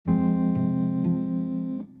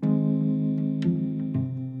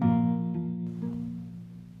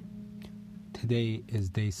Today is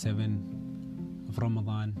day 7 of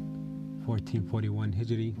Ramadan, 1441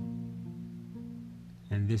 Hijri,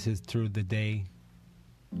 and this is through the day.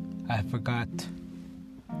 I forgot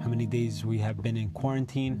how many days we have been in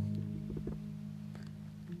quarantine.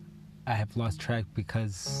 I have lost track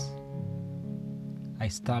because I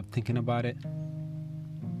stopped thinking about it.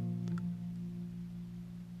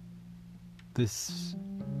 This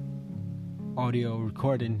audio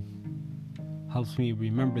recording helps me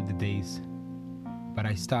remember the days, but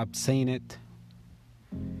I stopped saying it,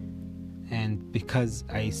 and because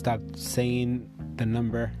I stopped saying the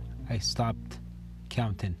number, I stopped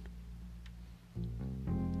counting.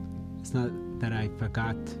 It's not that I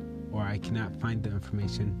forgot or I cannot find the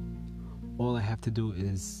information. All I have to do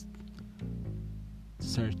is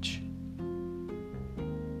search,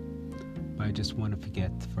 but I just want to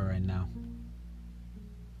forget for right now.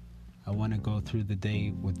 I want to go through the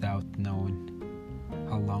day without knowing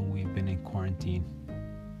how long we've been in quarantine.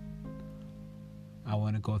 I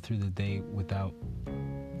want to go through the day without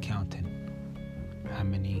counting how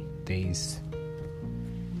many days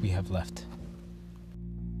we have left.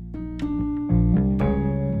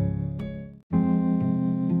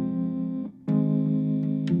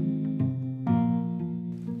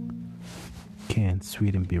 Can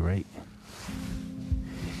Sweden be right?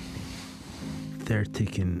 They're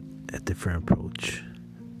taking a different approach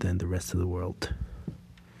than the rest of the world.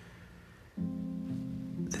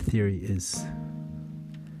 The theory is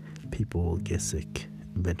people will get sick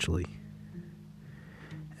eventually,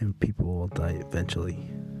 and people will die eventually.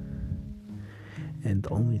 And the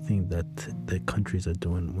only thing that the countries are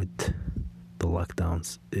doing with the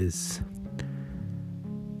lockdowns is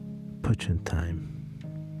pushing time.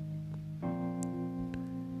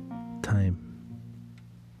 Time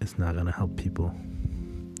is not going to help people.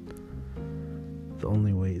 The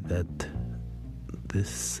only way that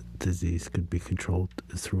this disease could be controlled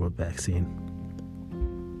is through a vaccine.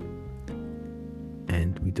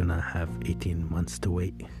 And we do not have 18 months to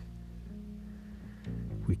wait.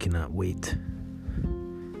 We cannot wait.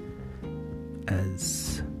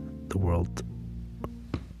 As the world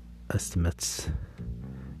estimates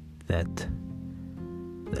that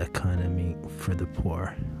the economy for the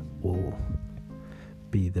poor will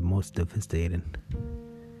be the most devastating.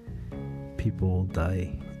 People will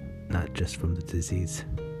die not just from the disease,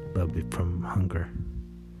 but from hunger,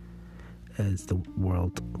 as the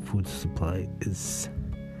world food supply is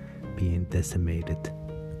being decimated.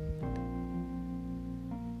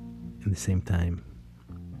 In the same time,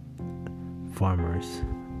 farmers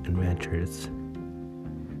and ranchers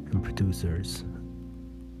and producers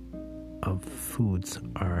of foods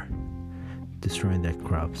are destroying their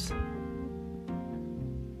crops.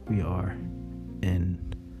 We are in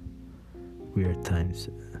weird times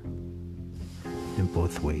in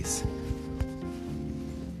both ways.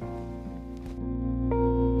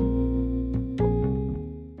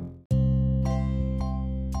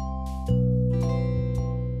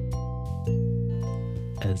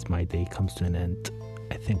 As my day comes to an end,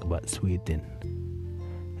 I think about Sweden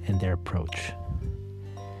and their approach.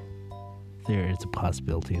 There is a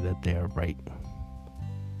possibility that they are right.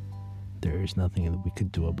 There is nothing that we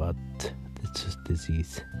could do about this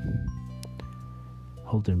disease.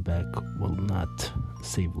 Holding back will not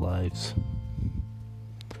save lives,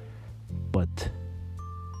 but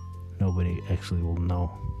nobody actually will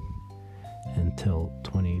know until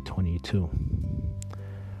 2022,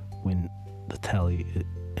 when the tally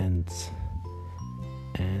ends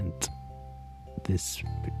and these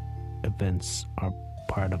events are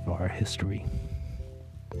part of our history.